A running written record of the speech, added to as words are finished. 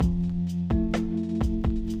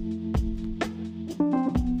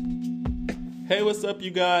Hey, what's up,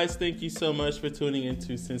 you guys? Thank you so much for tuning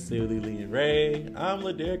into Sincerely Lee and Ray. I'm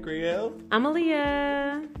Laderick Riel. I'm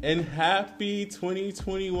Aaliyah. And happy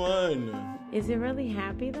 2021. Is it really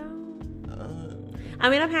happy, though?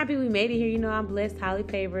 I'm happy we made it here. You know, I'm blessed, highly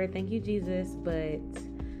favored. Thank you, Jesus. But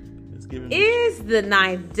it's the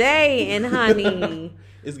 9th day, and honey.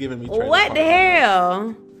 It's giving me what the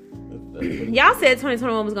hell? Y'all said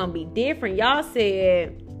 2021 was going to be different. Y'all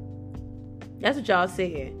said, that's what y'all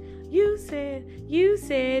said. You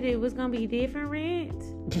said it was going to be different.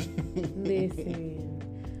 Listen,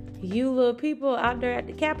 you little people out there at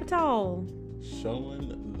the Capitol.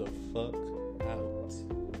 Showing the fuck out.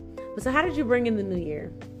 So how did you bring in the new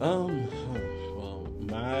year? Well,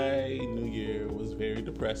 my new year was very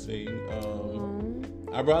depressing.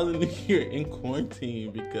 I brought the new year in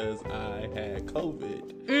quarantine because I had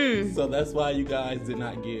COVID. So that's why you guys did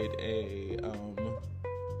not get a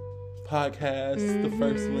podcast the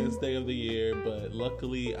first Wednesday of the year, but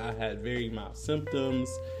luckily I had very mild symptoms.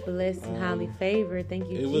 Blessed and highly favored. Thank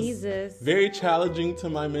you, Jesus. It was very challenging to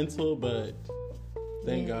my mental, but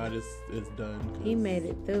thank God it's done. He made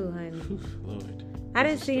it through, honey. Lord. I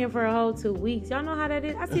didn't see him for a whole 2 weeks. Y'all know how that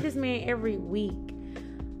is? I see this man every week.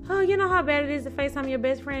 Oh, you know how bad it is to FaceTime your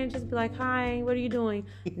best friend and just be like, hi, what are you doing?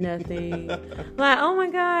 Nothing. Like, oh my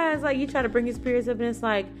God. It's like you try to bring his spirits up and it's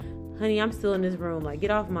like, honey, I'm still in this room. Like, get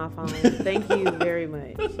off my phone. Thank you very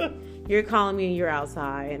much. You're calling me and you're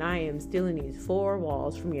outside, and I am still in these 4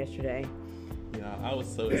 walls from yesterday. Yeah, I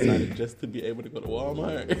was so excited just to be able to go to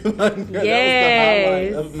Walmart. That Yes.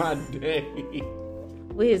 was the highlight of my day.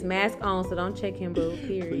 With his mask on, so don't check him, boo.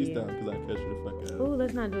 Period. Please don't, because I catch you the fuck out. Ooh,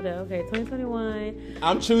 let's not do that. Okay, 2021.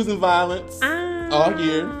 I'm choosing violence all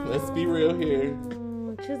year. Let's be real here.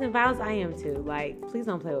 Choosing violence, I am too. Like, please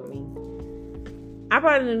don't play with me. I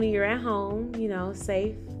brought in the new year at home, you know,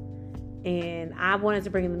 safe. And I wanted to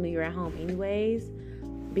bring in the new year at home anyways,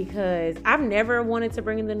 because I've never wanted to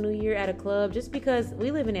bring in the new year at a club, just because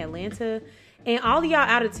we live in Atlanta and all of y'all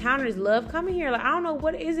out of towners love coming here. Like, I don't know,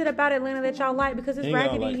 what is it about Atlanta that y'all like, because it's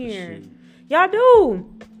raggedy here. Y'all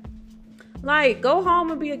do. Like, go home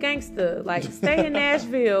and be a gangster. Like, stay in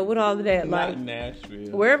Nashville with all of that. Not like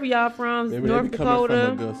Nashville. Wherever y'all from, Maybe North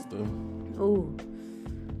Dakota. From Augusta. Ooh.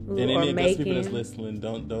 And any Augusta people that's listening,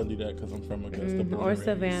 don't do that, because I'm from Augusta. Or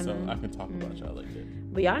Savannah. So I can talk about y'all like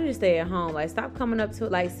that. But y'all need to stay at home. Like, stop coming up to,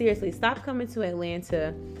 like, seriously, stop coming to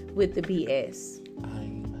Atlanta with the BS.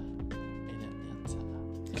 I'm in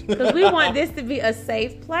Atlanta. Because we want this to be a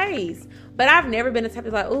safe place. But I've never been the type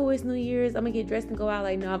that's like, oh, it's New Year's, I'm going to get dressed and go out.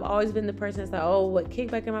 Like, no, I've always been the person that's like, oh, what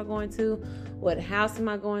kickback am I going to? What house am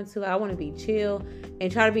I going to? I want to be chill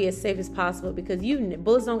and try to be as safe as possible, because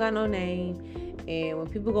bullets don't got no name. And when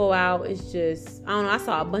people go out, it's just, I don't know, I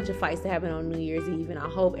saw a bunch of fights that happened on New Year's Eve, and I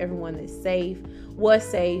hope everyone was safe. And I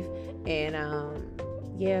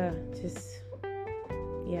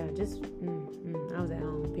was at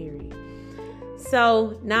home, period.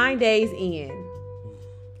 So 9 days in,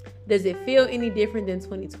 does it feel any different than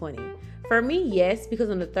 2020? For me, yes, because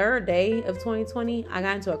on the 3rd day of 2020, I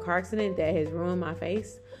got into a car accident that has ruined my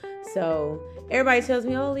face. So everybody tells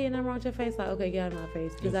me, oh, Leah, nothing wrong with your face. Like, okay, get out of my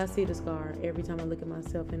face, because I see the scar every time I look at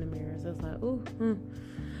myself in the mirror. So it's like, ooh.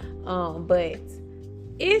 But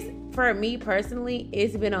it's, for me personally,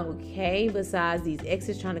 it's been okay, besides these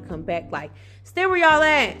exes trying to come back. Like, stay where y'all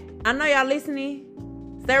at. I know y'all listening.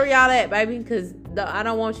 Stay where y'all at, baby, because I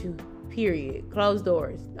don't want you, period. Closed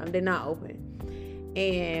doors. They're not open.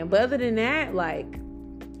 But other than that, like,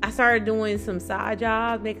 I started doing some side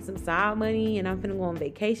jobs, making some side money, and I'm finna go on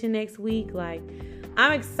vacation next week. Like,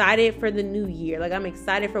 I'm excited for the new year. Like, I'm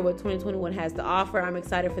excited for what 2021 has to offer. I'm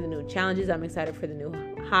excited for the new challenges. I'm excited for the new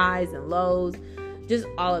highs and lows, just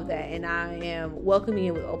all of that. And I am welcoming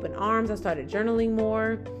it with open arms. I started journaling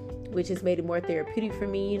more, which has made it more therapeutic for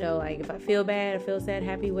me. You know, like, if I feel bad, I feel sad,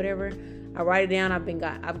 happy, whatever, I write it down.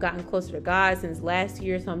 I've gotten closer to God since last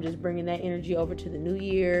year, so I'm just bringing that energy over to the new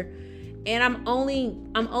year. And I'm only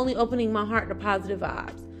opening my heart to positive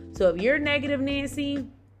vibes. So if you're negative Nancy,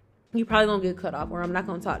 you probably gonna get cut off, or I'm not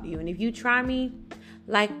gonna talk to you. And if you try me,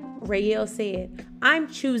 like Rael said, I'm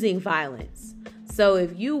choosing violence. So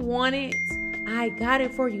if you want it, I got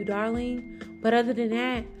it for you, darling. But other than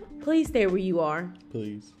that, please stay where you are.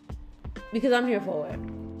 Please. Because I'm here for it.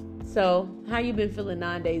 So how you been feeling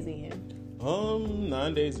 9 days in?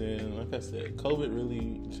 9 days in, like I said, COVID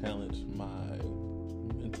really challenged my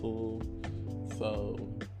mental. So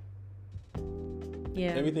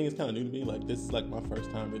yeah, everything is kind of new to me. Like, this is like my first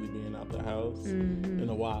time really being out the house in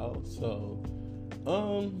a while. So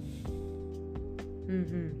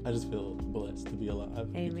I just feel blessed to be alive.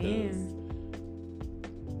 Amen.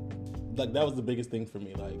 like, that was the biggest thing for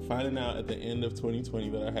me. Like, finding out at the end of 2020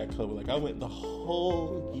 that I had COVID. Like, I went the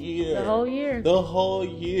whole year. The whole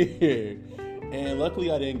year. And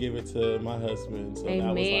luckily, I didn't give it to my husband. So that was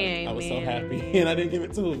like, I was so happy. And I didn't give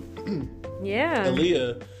it to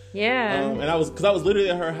Aaliyah. Yeah. And I was literally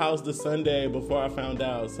at her house the Sunday before I found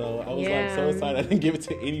out. So I was like so excited I didn't give it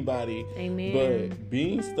to anybody. Amen. But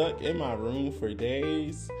being stuck in my room for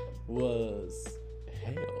days was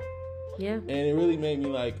hell. Yeah. And it really made me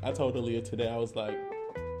like, I told Aaliyah today, I was like,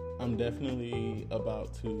 I'm definitely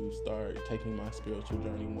about to start taking my spiritual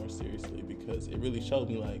journey more seriously, because it really showed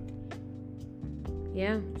me like,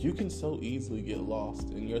 you can so easily get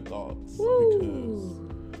lost in your thoughts. Woo. Because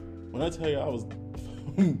when I tell you I was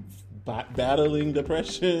battling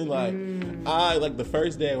depression, like the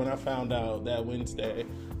first day when I found out, that Wednesday,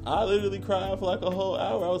 I literally cried for like a whole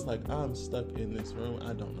hour. I was like, I'm stuck in this room.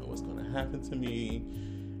 I don't know what's gonna happen to me.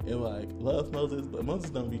 And like, love Moses, but Moses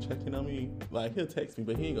don't be checking on me. Like, he'll text me,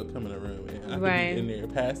 but he ain't gonna come in the room, and I could be in there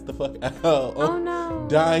passed the fuck out. Oh no,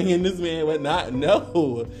 dying in this man would not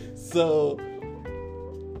know. So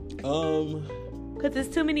because there's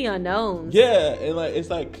too many unknowns. Yeah, and like,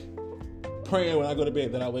 it's like praying when I go to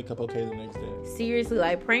bed that I wake up okay the next day. Seriously,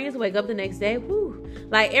 like, praying to wake up the next day. Woo.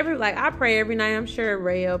 Like, I pray every night. I'm sure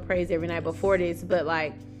Rael prays every night before this, but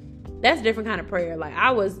like, that's a different kind of prayer. Like,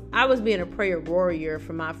 I was being a prayer warrior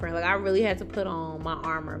for my friend. Like, I really had to put on my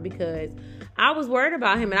armor because I was worried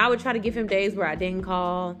about him, and I would try to give him days where I didn't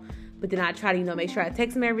call, but then I try to, make sure I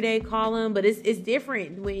text him every day, call him. But it's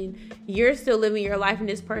different when you're still living your life and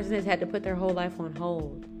this person has had to put their whole life on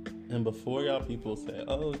hold. And before y'all people say,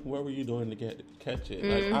 oh, what were you doing to catch it?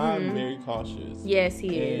 Like, I'm very cautious. Yes,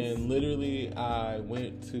 he is. And literally, I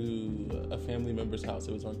went to a family member's house.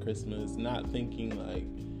 It was on Christmas, not thinking like,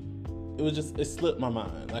 it slipped my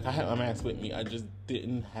mind. Like, I had my mask with me. I just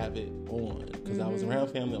didn't have it on because I was around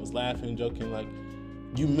family. I was laughing, joking. Like,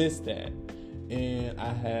 you missed that. And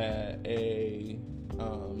I had a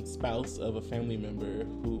spouse of a family member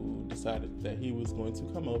who decided that he was going to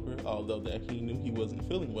come over, although that he knew he wasn't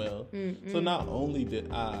feeling well. So not only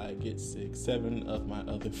did I get sick, 7 of my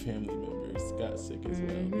other family members got sick as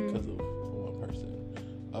well because of one person.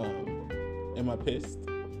 Am I pissed?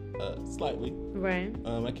 Slightly. Right.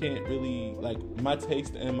 I can't really, like, my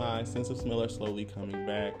taste and my sense of smell are slowly coming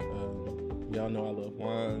back. Y'all know I love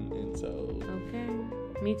wine, and so... Okay.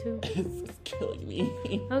 Me too. It's killing me.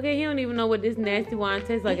 Okay, he don't even know what this nasty wine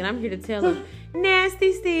tastes like, and I'm here to tell him,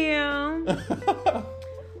 nasty still.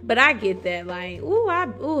 But I get that. Like,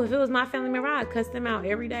 if it was my family member, I'd cuss them out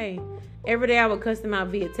every day. Every day I would cuss them out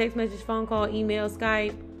via text message, phone call, email,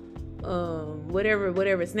 Skype, whatever,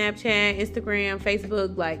 Snapchat, Instagram,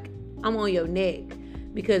 Facebook. Like, I'm on your neck.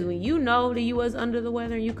 Because when you know that you was under the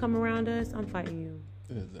weather and you come around us, I'm fighting you.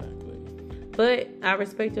 Exactly. But I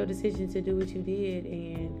respect your decision to do what you did,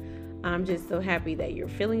 and I'm just so happy that you're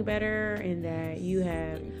feeling better and that you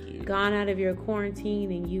have gone out of your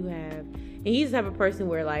quarantine, and he's the type of person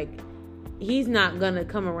where, like, he's not gonna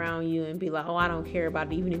come around you and be like, oh, I don't care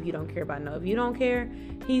about it, even if you don't care about it. No, if you don't care,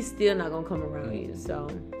 he's still not gonna come around you. So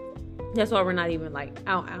that's why we're not even like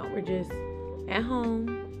out. We're just at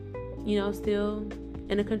home, still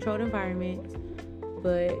in a controlled environment.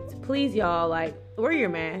 But please, y'all, like, wear your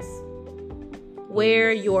mask.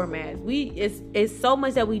 Wear your mask. It's so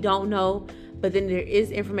much that we don't know, but then there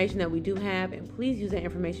is information that we do have, and please use that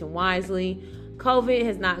information wisely. COVID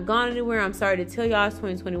has not gone anywhere. I'm sorry to tell y'all, it's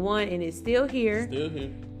 2021 and it's still here.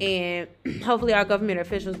 And hopefully our government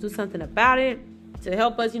officials do something about it to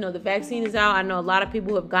help us. The vaccine is out. I know a lot of people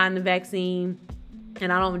who have gotten the vaccine,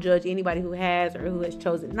 and I don't judge anybody who has or who has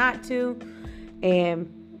chosen not to.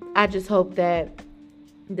 And I just hope that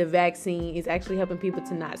the vaccine is actually helping people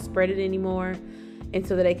to not spread it anymore, and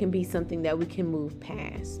so that it can be something that we can move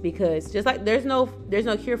past. Because just like there's no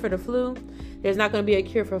cure for the flu, there's not going to be a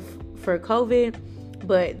cure for COVID,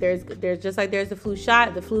 but there's just like there's the flu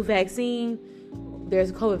shot, the flu vaccine,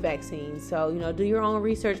 there's a COVID vaccine. So, do your own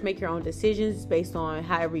research, make your own decisions based on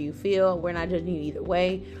however you feel. We're not judging you either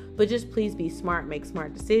way, but just please be smart, make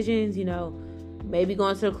smart decisions. Maybe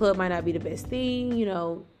going to the club might not be the best thing.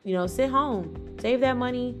 Sit home, save that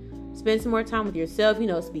money, spend some more time with yourself.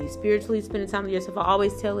 Be spiritually spending time with yourself. I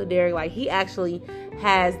always tell Derek, like, he actually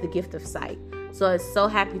has the gift of sight. So I'm so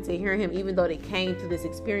happy to hear him, even though they came through this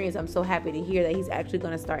experience. I'm so happy to hear that he's actually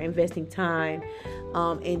going to start investing time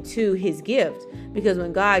into his gift. Because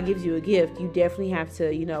when God gives you a gift, you definitely have to,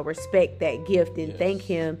 respect that gift and thank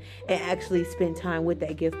him and actually spend time with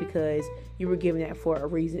that gift, because you were given that for a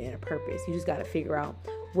reason and a purpose. You just got to figure out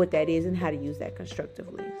what that is and how to use that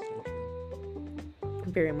constructively.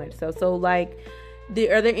 Very much so. So, like,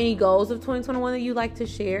 are there any goals of 2021 that you like to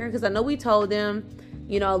share? Because I know we told them,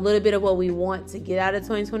 a little bit of what we want to get out of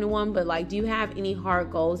 2021, but like, do you have any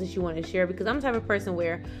hard goals that you want to share? Because I'm the type of person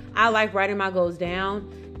where I like writing my goals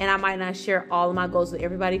down, and I might not share all of my goals with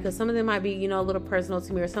everybody because some of them might be, a little personal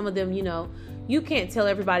to me, or some of them, you can't tell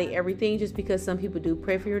everybody everything just because some people do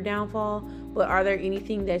pray for your downfall. But are there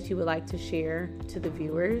anything that you would like to share to the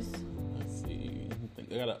viewers? Let's see.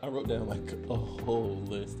 I wrote down like a whole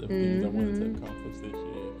list of things I wanted to accomplish this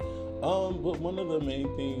year. But one of the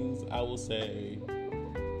main things I will say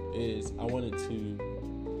is I wanted to,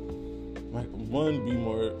 like, one, be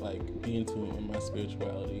more like be in tune with my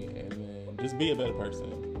spirituality, and then just be a better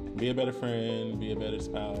person, be a better friend, be a better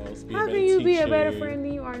spouse. How can you be a better friend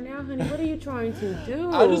than you are now, honey? What are you trying to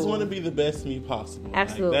do? I just want to be the best me possible.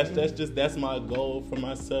 Absolutely. Like, that's my goal for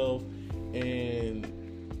myself. And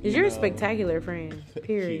you're a spectacular friend.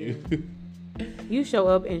 Period. You show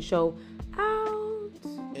up and show out.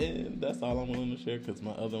 And that's all I'm willing to share, because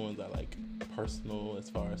my other ones are like personal, as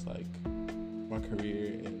far as like my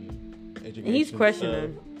career and education. And he's crushing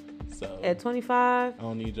them. So at 25, I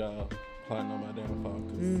don't need y'all plotting on my downfall,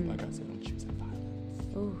 because like I said, I'm choosing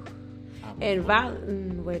violence. Ooh. And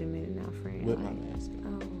violence. Wait a minute now, friend. With my mask.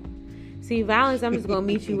 Oh. See, violence. I'm just gonna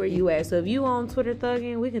meet you where you at. So if you on Twitter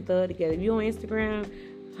thugging, we can thug together. If you on Instagram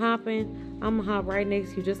hopping, I'm gonna hop right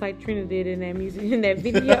next to you, just like Trina did in that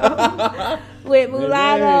video with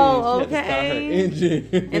Mulatto.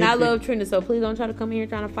 Okay. And I love Trina, so please don't try to come here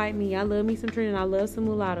trying to fight me. I love me some Trina, and I love some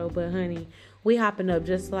Mulatto, but honey, we hopping up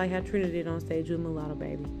just like how Trina did on stage with Mulatto,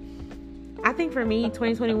 baby. I think for me,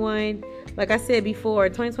 2021, like I said before,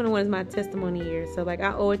 2021 is my testimony year. So like,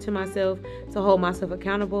 I owe it to myself to hold myself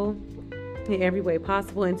accountable in every way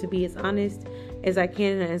possible, and to be as honest as I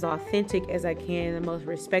can and as authentic as I can in the most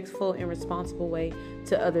respectful and responsible way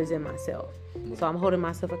to others and myself. So I'm holding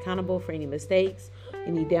myself accountable for any mistakes,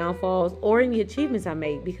 any downfalls, or any achievements I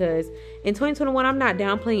made, because in 2021, I'm not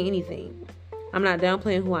downplaying anything. I'm not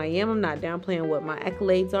downplaying who I am. I'm not downplaying what my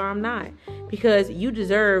accolades are. I'm not, because you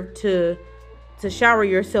deserve to shower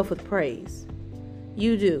yourself with praise.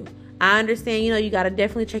 You do. I understand, you got to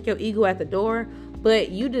definitely check your ego at the door, but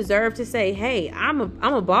you deserve to say, hey, I'm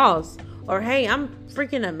a boss. Or, hey, I'm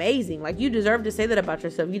freaking amazing. Like, you deserve to say that about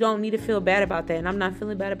yourself. You don't need to feel bad about that. And I'm not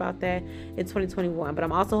feeling bad about that in 2021. But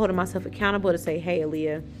I'm also holding myself accountable to say, hey,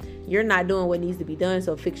 Aaliyah, you're not doing what needs to be done,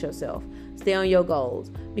 so fix yourself. Stay on your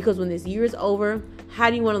goals. Because when this year is over,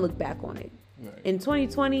 how do you want to look back on it? Right. In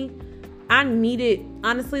 2020, I needed,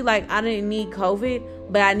 honestly, like, I didn't need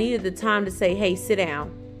COVID, but I needed the time to say, hey, sit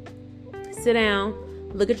down. Sit down,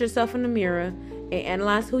 look at yourself in the mirror, and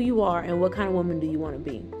analyze who you are and what kind of woman do you want to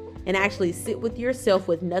be. And actually sit with yourself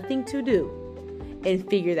with nothing to do and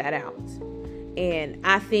figure that out. And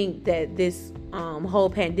I think that this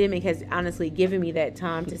whole pandemic has honestly given me that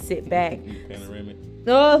time to sit back. Panoramic.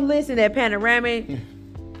 Oh, listen, that panoramic.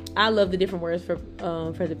 I love the different words for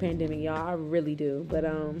the pandemic, y'all. I really do. But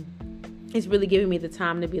it's really giving me the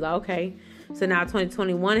time to be like, okay, so now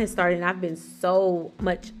 2021 has started, and I've been so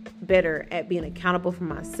much better at being accountable for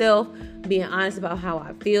myself, being honest about how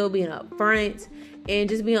I feel, being upfront, and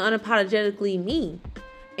just being unapologetically me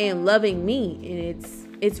and loving me. And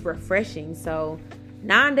it's refreshing. So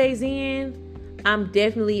 9 days in, I'm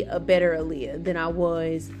definitely a better Aaliyah than I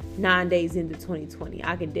was 9 days into 2020.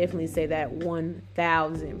 I can definitely say that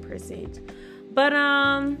 1000%. But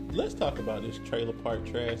let's talk about this trailer park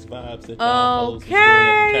trash vibes that y'all posted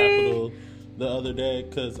at the Capitol the other day,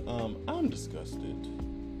 because I'm disgusted.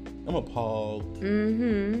 I'm appalled.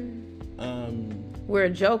 We're a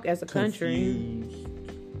joke as a country.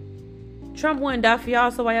 Trump wouldn't die for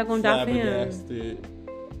y'all, so why y'all gonna die for him?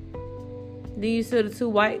 Then you see the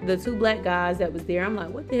two black guys that was there. I'm like,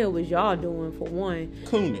 what the hell was y'all doing, for one?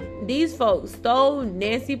 Cooning. These folks stole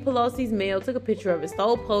Nancy Pelosi's mail, took a picture of it,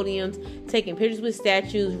 stole podiums, taking pictures with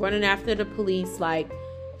statues, running after the police. Like,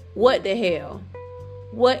 what the hell?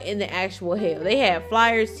 What in the actual hell? They had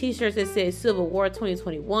flyers, t-shirts that said Civil War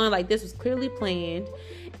 2021. Like, this was clearly planned.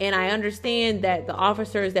 And I understand that the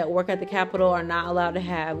officers that work at the Capitol are not allowed to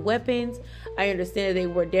have weapons. I understand they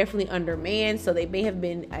were definitely undermanned, so they may have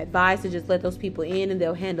been advised to just let those people in and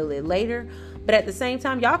they'll handle it later. But at the same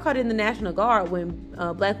time, y'all caught in the National Guard when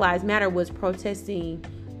Black Lives Matter was protesting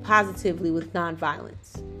positively with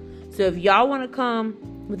nonviolence. So if y'all want to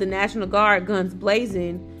come with the National Guard guns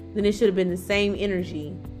blazing, then it should have been the same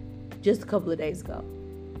energy just a couple of days ago.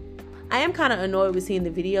 I am kind of annoyed with seeing the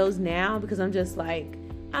videos now, because I'm just like,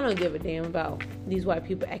 I don't give a damn about these white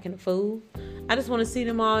people acting a fool. I just want to see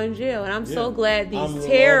them all in jail. And I'm so glad these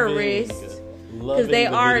terrorists, because they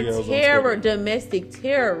are domestic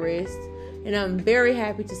terrorists, and I'm very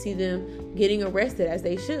happy to see them getting arrested as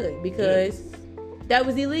they should, because that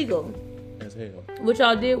was illegal. As hell. What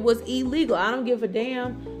y'all did was illegal. I don't give a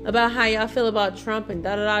damn about how y'all feel about Trump and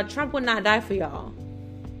da-da-da. Trump would not die for y'all.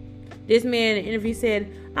 This man in an interview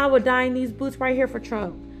said, I would die in these boots right here for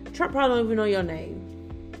Trump. Trump probably don't even know your name.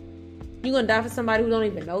 You gonna die for somebody who don't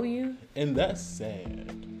even know you? And that's sad.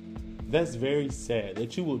 That's very sad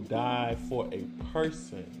that you will die for a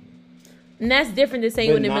person. And that's different than saying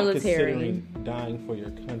you in the military. Considering dying for your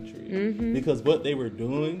country. Mm-hmm. Because what they were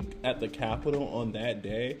doing at the Capitol on that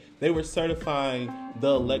day, they were certifying the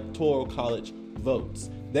Electoral College votes.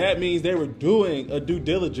 That means they were doing a due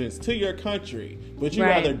diligence to your country. But you'd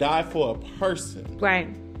rather die for a person. Right.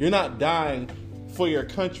 You're not dying for your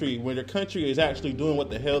country when your country is actually doing what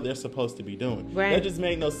the hell they're supposed to be doing. Right. That just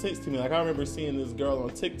made no sense to me. Like, I remember seeing this girl on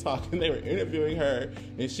TikTok and they were interviewing her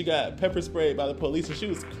and she got pepper sprayed by the police and she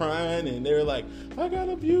was crying and they were like, I got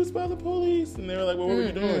abused by the police. And they were like, well, what were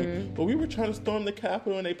you doing? Well, we were trying to storm the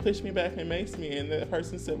Capitol and they pushed me back and maced me. And the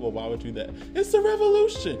person said, well, why would you do that? It's a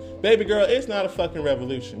revolution. Baby girl, it's not a fucking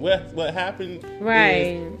revolution. What happened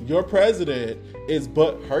is your president is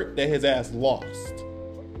butthurt that his ass lost.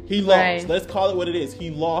 He lost. Right. Let's call it what it is. He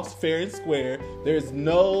lost fair and square. There's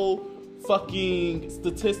no fucking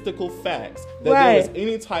statistical facts that there was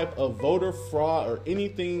any type of voter fraud or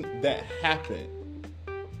anything that happened.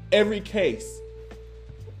 Every case,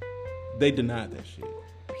 they denied that shit.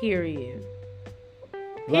 Period.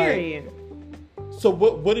 Period. So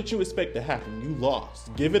what did you expect to happen? You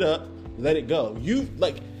lost. Give it up. Let it go.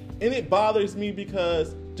 And it bothers me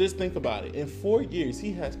because just think about it. In 4 years,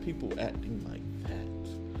 he has people acting like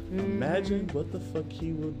imagine what the fuck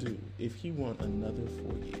he will do if he won another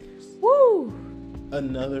 4 years. Woo!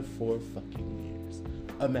 Another 4 fucking years.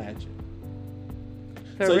 Imagine.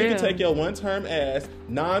 For so real. You can take your one-term ass,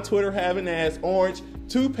 non-Twitter having ass, orange,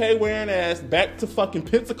 toupee wearing ass back to fucking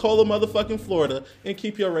Pensacola, motherfucking Florida, and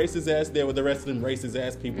keep your racist ass there with the rest of them racist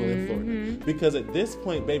ass people in Florida. Because at this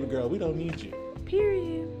point, baby girl, we don't need you.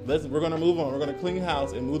 Period. We're gonna move on. We're gonna clean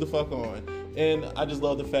house and move the fuck on. And I just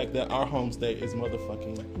love the fact that our home state is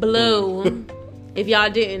motherfucking blue. If y'all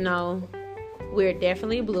didn't know, we're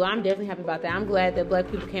definitely blue. I'm definitely happy about that. I'm glad that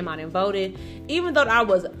black people came out and voted. Even though I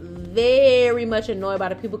was very much annoyed by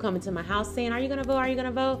the people coming to my house saying, are you gonna vote? Are you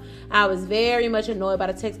gonna vote? I was very much annoyed by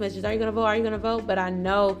the text messages, are you gonna vote? Are you gonna vote? But I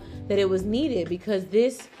know that it was needed because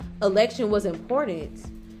this election was important.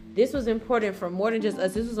 This was important for more than just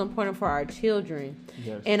us. This was important for our children.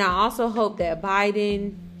 Yes. And I also hope that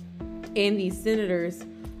Biden and these senators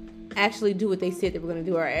actually do what they said they were going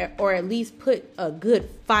to do, or at least put a good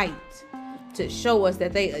fight to show us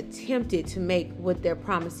that they attempted to make what their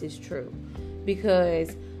promises true.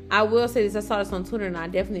 Because I will say this, I saw this on Twitter and I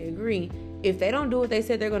definitely agree. If they don't do what they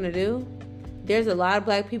said they're going to do, there's a lot of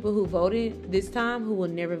black people who voted this time who will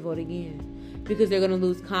never vote again because they're going to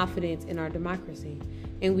lose confidence in our democracy.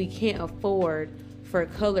 And we can't afford for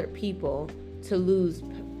colored people to lose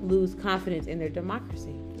confidence in their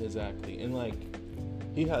democracy. Exactly. And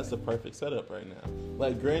he has the perfect setup right now.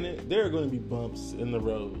 Granted, there are going to be bumps in the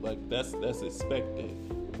road. That's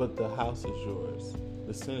expected. But the House is yours.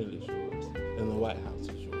 The Senate is yours. And the White House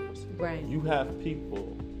is yours. Right. You have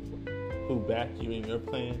people who back you in your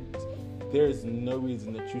plans. There is no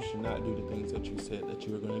reason that you should not do the things that you said that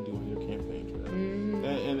you were going to do on your campaign trail.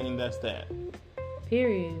 Mm-hmm. And that's that.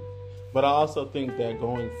 Period. But I also think that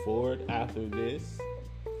going forward after this,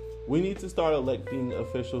 we need to start electing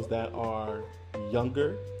officials that are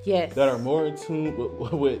younger. Yes. That are more in tune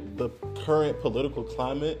with the current political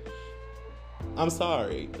climate. I'm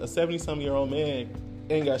sorry, a 70-some-year-old man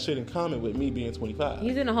ain't got shit in common with me being 25.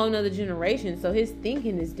 He's in a whole nother generation, so his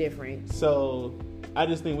thinking is different. So I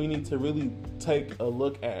just think we need to really take a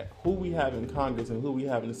look at who we have in Congress and who we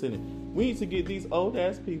have in the Senate. We need to get these old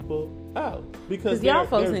ass people out because their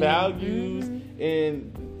values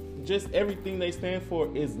and just everything they stand for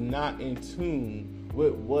is not in tune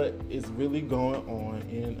with what is really going on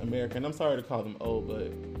in America. And I'm sorry to call them old,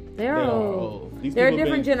 but they are old. They're a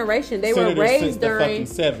different generation. They were raised during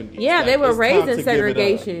the fucking 70s. Yeah, they were raised in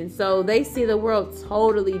segregation, so they see the world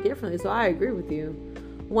totally differently. So I agree with you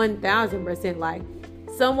 1,000%.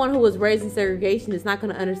 Someone who was raised in segregation is not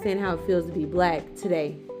going to understand how it feels to be black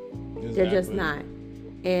today. Exactly. They're just not.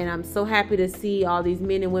 And I'm so happy to see all these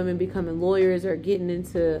men and women becoming lawyers or getting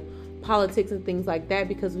into politics and things like that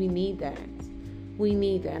because we need that. We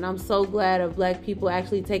need that. And I'm so glad of black people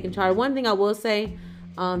actually taking charge. One thing I will say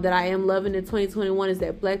that I am loving in 2021 is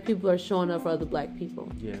that black people are showing up for other black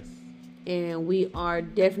people. Yes. And we are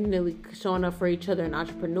definitely showing up for each other in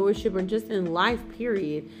entrepreneurship and just in life,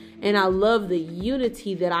 period. And I love the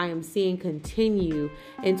unity that I am seeing continue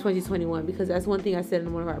in 2021, because that's one thing I said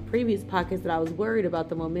in one of our previous podcasts, that I was worried about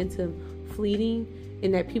the momentum fleeting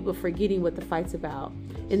and that people forgetting what the fight's about.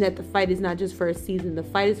 And that the fight is not just for a season, the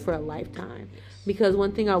fight is for a lifetime. Because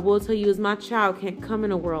one thing I will tell you is my child can't come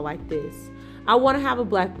in a world like this. I want to have a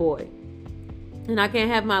black boy. And I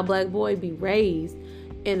can't have my black boy be raised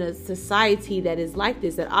in a society that is like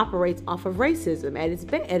this, that operates off of racism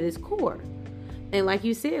at its core. And like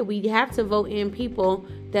you said, we have to vote in people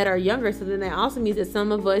that are younger. So then that also means that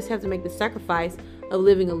some of us have to make the sacrifice of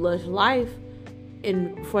living a lush life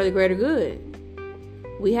and for the greater good.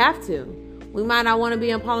 We have to. We might not want to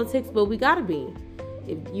be in politics, but we gotta be.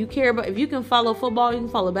 If you can follow football, you can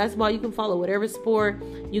follow basketball, you can follow whatever sport,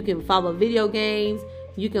 you can follow video games,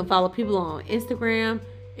 you can follow people on Instagram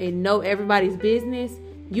and know everybody's business.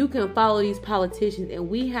 You can follow these politicians, and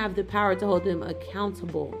we have the power to hold them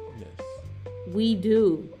accountable. Yes. We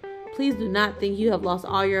do. Please do not think you have lost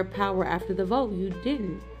all your power after the vote. You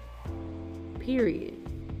didn't. Period.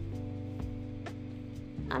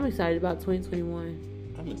 I'm excited about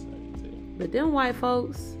 2021. I'm excited too. But them white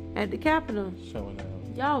folks at the Capitol showing out.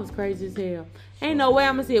 Y'all was crazy as hell. Ain't no way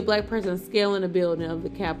I'm gonna see a black person scaling a building of the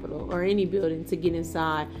Capitol or any building to get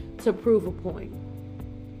inside to prove a point.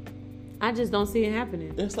 I just don't see it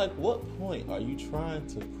happening. It's like, what point are you trying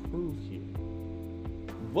to prove here?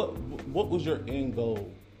 What was your end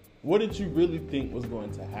goal? What did you really think was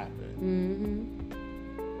going to happen?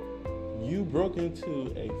 Mm-hmm. You broke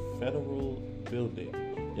into a federal building.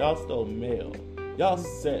 Y'all stole mail. Y'all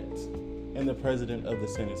sat in the president of the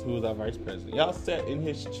Senate, who was our vice president. Y'all sat in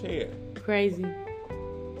his chair. Crazy.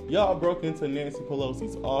 Y'all broke into Nancy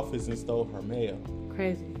Pelosi's office and stole her mail.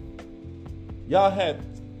 Crazy. Y'all had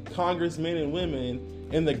congressmen and women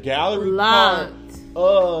in the gallery part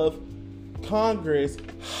of Congress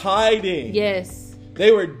hiding. Yes.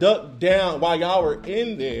 They were ducked down while y'all were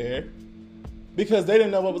in there because they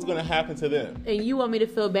didn't know what was going to happen to them. And you want me to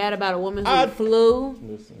feel bad about a woman who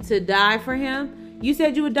flew to die for him? You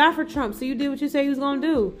said you would die for Trump, so you did what you said you was going to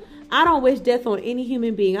do. I don't wish death on any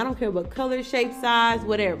human being. I don't care what color, shape, size,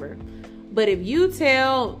 whatever. But if you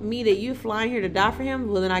tell me that you flying here to die for him,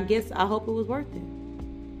 well, then I hope it was worth it.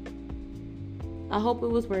 I hope it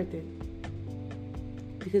was worth it.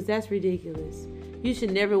 Because that's ridiculous. You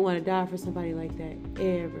should never want to die for somebody like that.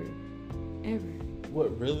 Ever. Ever.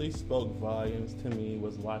 What really spoke volumes to me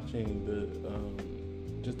was watching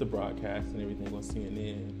the broadcast and everything on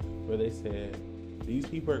CNN, where they said, these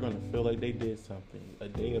people are going to feel like they did something. A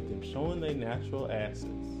day of them showing their natural asses.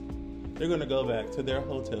 They're going to go back to their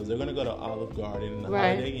hotels. They're going to go to Olive Garden and the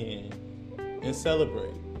Holiday Inn and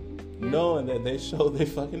celebrate. Knowing that they showed their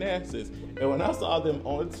fucking asses. And when I saw them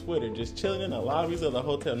on Twitter just chilling in the lobbies of the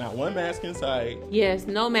hotel, not one mask in sight. Yes,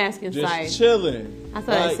 no mask in sight. Just chilling. I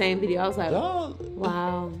saw that same video. I was like,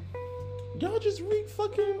 wow. Y'all just wreak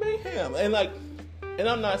fucking mayhem. And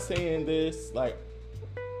I'm not saying this,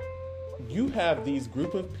 you have these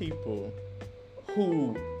group of people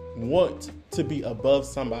who want to be above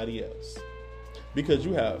somebody else. Because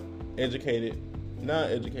you have educated,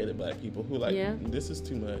 non-educated black people who this is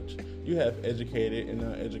too much. You have educated and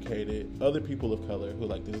non-educated other people of color who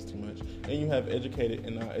this is too much. And you have educated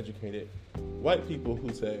and non-educated white people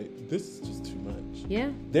who say, this is just too much.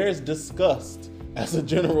 Yeah. There's disgust as a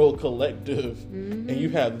general collective. Mm-hmm. And you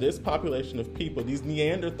have this population of people, these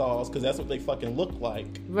Neanderthals, because that's what they fucking look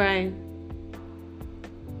like. Right.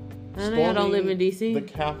 I know y'all don't live in D.C. The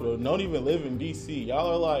Capitol. Don't even live in D.C.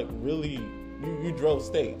 Y'all are really... You drove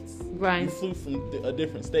states. Right. You flew from a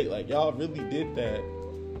different state. Y'all really did that.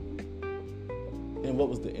 And what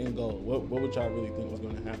was the end goal? What would y'all really think was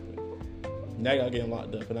going to happen? Now y'all getting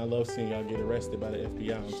locked up, and I love seeing y'all get arrested by the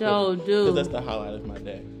FBI. Sure do. Because that's the highlight of my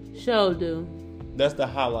day. Sure do. That's the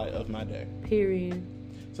highlight of my day. Period.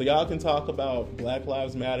 So y'all can talk about Black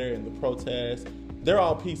Lives Matter and the protests. They're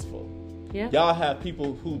all peaceful. Yeah. Y'all have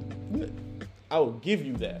people who... I will give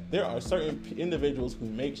you that. There are certain individuals who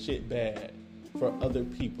make shit bad for other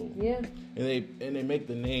people. Yeah. And they make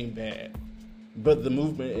the name bad. But the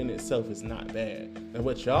movement in itself is not bad. And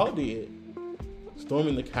what y'all did,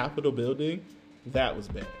 storming the Capitol building, that was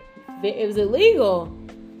bad. It was illegal.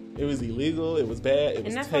 It was illegal, it was bad, it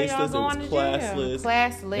was tasteless, it was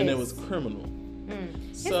classless, and it was criminal.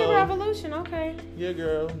 It's a revolution, okay. Yeah,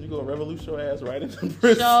 girl, you gonna revolute your ass right into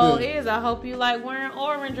prison. So it is. I hope you like wearing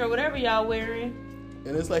orange or whatever y'all wearing.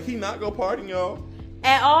 And it's he not gonna pardon y'all.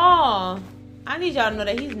 At all. I need y'all to know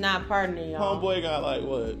that he's not pardoning y'all. Homeboy got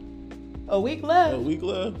what? A week left. A week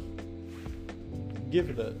left? Give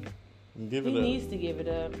it up. He needs to give it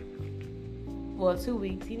up. Well, 2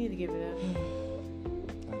 weeks. He need to give it up.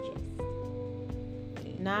 I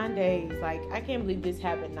just 9 days. Like, I can't believe this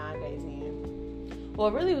happened 9 days in. Well,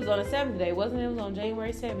 it really was on the 7th day, wasn't it? It was on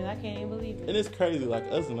January 7th. I can't even believe it. And it's crazy. Like,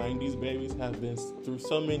 us 90s babies have been through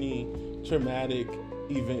so many traumatic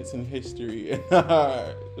events in history in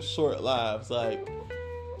our short lives. Like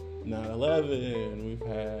 9/11, we've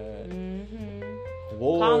had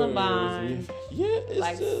wars. Columbine. It's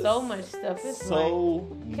like just so much stuff. It's so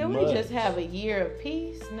like, can we just have a year of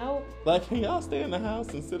peace? Nope. Like, can y'all stay in the house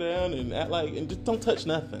and sit down and act like, and just don't touch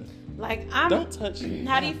nothing? Like, don't touch it.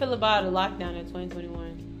 How do you feel about a lockdown in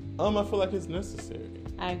 2021? I feel like it's necessary.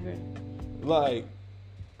 I agree. Like,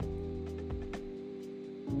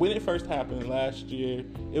 when it first happened last year,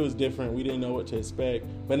 it was different. We didn't know what to expect.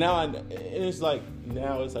 But now it's like,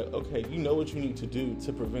 okay, you know what you need to do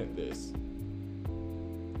to prevent this.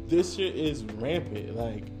 This shit is rampant.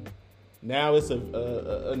 Like, now it's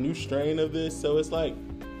a new strain of this. So it's like,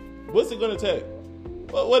 what's it going to take?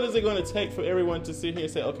 What is it going to take for everyone to sit here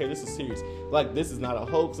and say, okay, this is serious? Like, this is not a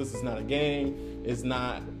hoax. This is not a game. It's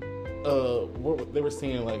not, what they were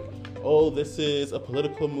saying, like, oh, this is a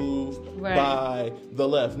political move by the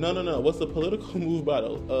left. No. What's the political move by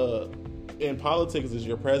in politics is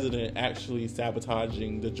your president actually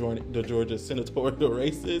sabotaging the Georgia senatorial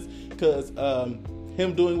races, because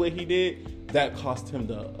him doing what he did, that cost him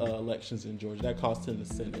the elections in Georgia. That cost him the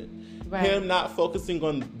Senate. Right. Him not focusing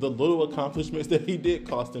on the little accomplishments that he did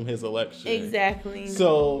cost him his election. Exactly.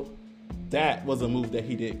 So that was a move that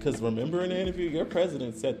he did. Because remember in the interview, your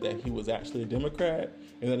president said that he was actually a Democrat,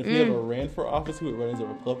 and that if he ever ran for office, he would run as a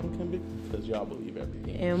Republican candidate, because y'all believe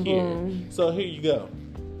everything. And boom. So here you go.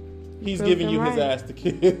 He's giving you his ass to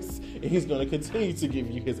kiss, and he's going to continue to give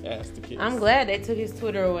you his ass to kiss. I'm glad they took his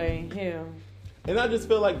Twitter away. Hell. And I just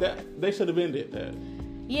feel like that they should have ended that.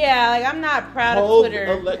 Yeah, like, I'm not proud of Twitter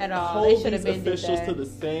at all. They should have ended that. Hold officials to the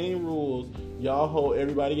same rules y'all hold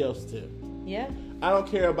everybody else to. Yeah. I don't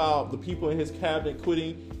care about the people in his cabinet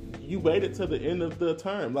quitting. You waited till the end of the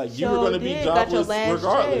term. Like, you were going to be jobless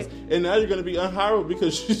regardless. Check. And now you're going to be unhireable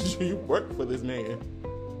because you work for this man.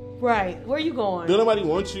 Right. Where are you going? Don't nobody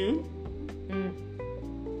want you.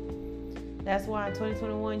 That's why in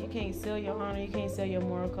 2021 you can't sell your honor, you can't sell your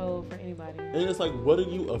moral code for anybody. And it's like, what are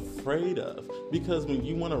you afraid of? Because when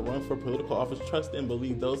you want to run for political office, trust and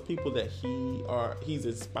believe those people that he's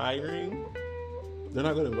inspiring, they're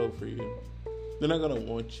not going to vote for you. They're not going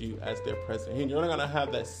to want you as their president. And you're not going to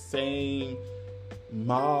have that same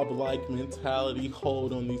mob-like mentality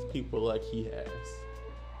hold on these people like he has.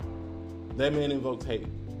 That man invoked hate.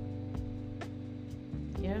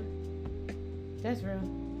 Yeah. That's real.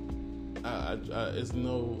 It's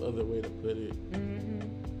no other way to put it.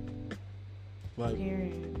 Like,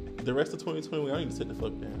 period. The rest of 2020, I need to sit the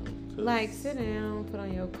fuck down. Like, sit down, put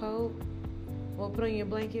on your coat, or put on your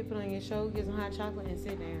blanket, put on your show, get some hot chocolate, and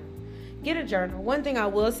sit down. Get a journal. One thing I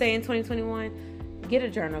will say in 2021, get a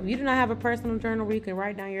journal. If you do not have a personal journal where you can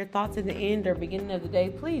write down your thoughts at the end or beginning of the day,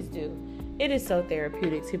 please do. It is so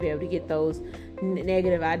therapeutic to be able to get those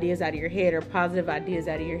negative ideas out of your head or positive ideas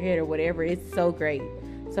out of your head or whatever. It's so great.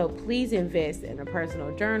 So please invest in a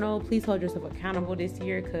personal journal. Please hold yourself accountable this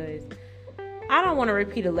year, because I don't want to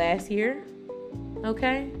repeat it last year.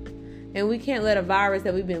 Okay? And we can't let a virus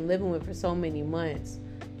that we've been living with for so many months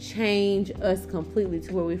change us completely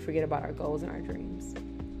to where we forget about our goals and our dreams.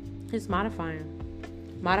 Just modify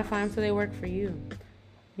them. Modify them so they work for you.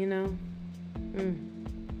 You know?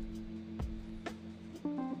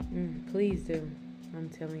 Please do. I'm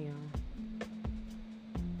telling y'all.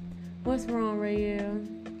 What's wrong, Rayel?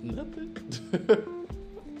 Nothing.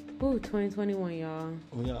 Ooh, 2021, y'all.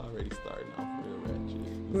 We already starting off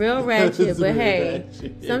real ratchet, but hey,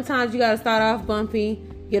 ratchet. Sometimes you gotta start off bumpy,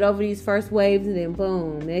 get over these first waves, and then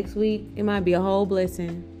boom, next week it might be a whole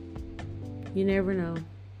blessing. You never know.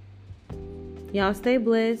 Y'all stay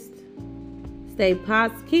blessed. Stay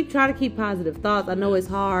positive. Try to keep positive thoughts. I know it's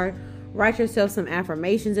hard. Write yourself some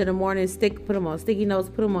affirmations in the morning. Put them on sticky notes.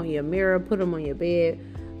 Put them on your mirror. Put them on your bed.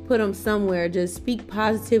 Put them somewhere. Just speak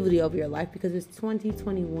positivity over your life, because it's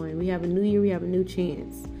 2021. We have a new year. We have a new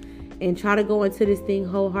chance. And try to go into this thing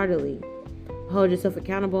wholeheartedly. Hold yourself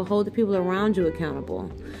accountable. Hold the people around you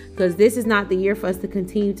accountable. Because this is not the year for us to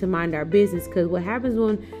continue to mind our business. Because what happens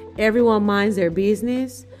when everyone minds their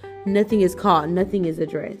business, nothing is caught. Nothing is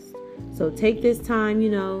addressed. So take this time,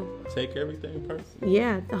 Take everything personal.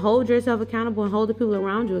 Yeah, hold yourself accountable and hold the people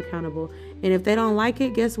around you accountable. And if they don't like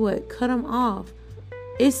it, guess what? Cut them off.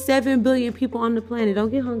 It's 7 billion people on the planet.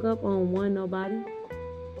 Don't get hung up on one nobody.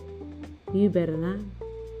 You better not.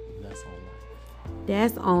 That's on life.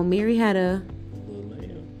 That's on. Mary had a Little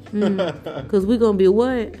lamb. Because we're going to be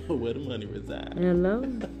what? Where the money resides. Hello.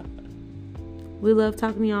 We love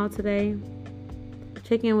talking to y'all today.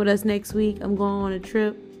 Check in with us next week. I'm going on a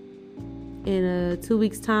trip in 2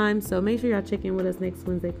 weeks' time. So make sure y'all check in with us next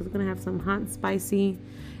Wednesday because we're going to have some hot and spicy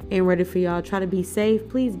and ready for y'all. Try to be safe.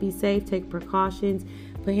 Please be safe. Take precautions.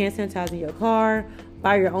 Put hand sanitizer in your car.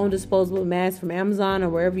 Buy your own disposable mask from Amazon or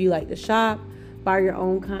wherever you like to shop. Buy your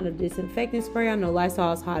own kind of disinfectant spray. I know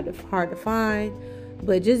Lysol is hard to find.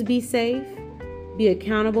 But just be safe. Be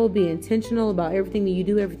accountable. Be intentional about everything that you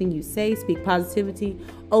do, everything you say. Speak positivity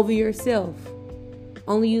over yourself.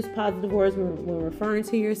 Only use positive words when referring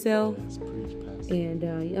to yourself. And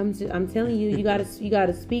I'm telling you, you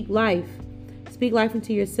gotta speak life. Speak life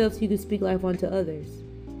into yourself so you can speak life onto others.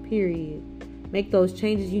 Period. Make those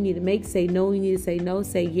changes you need to make. Say no, you need to say no.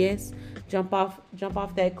 Say yes. Jump off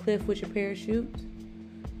that cliff with your parachute.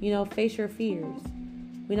 Face your fears.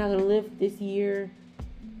 We're not gonna live this year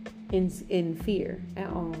in fear at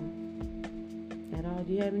all.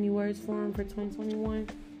 Do you have any words for him for 2021?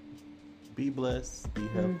 Be blessed. Be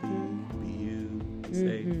healthy. Be you. Be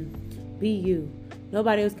safe. Be you.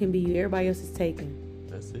 Nobody else can be you. Everybody else is taken.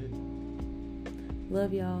 That's it.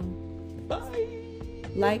 Love y'all. Bye.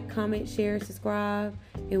 Like, comment, share, subscribe,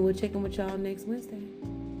 and we'll check in with y'all next Wednesday.